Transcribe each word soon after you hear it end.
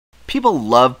People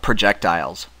love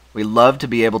projectiles. We love to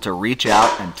be able to reach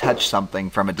out and touch something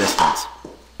from a distance.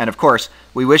 And of course,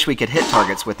 we wish we could hit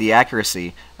targets with the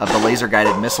accuracy of the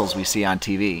laser-guided missiles we see on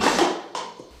TV.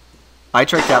 I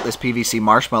tricked out this PVC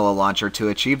Marshmallow launcher to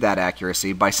achieve that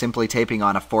accuracy by simply taping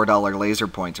on a $4 laser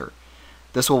pointer.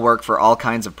 This will work for all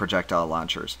kinds of projectile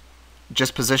launchers.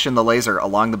 Just position the laser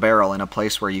along the barrel in a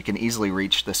place where you can easily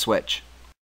reach the switch.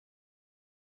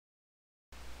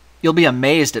 You'll be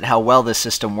amazed at how well this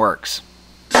system works.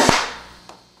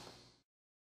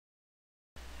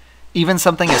 Even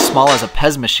something as small as a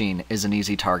Pez machine is an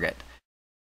easy target.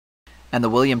 And the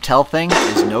William Tell thing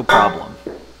is no problem.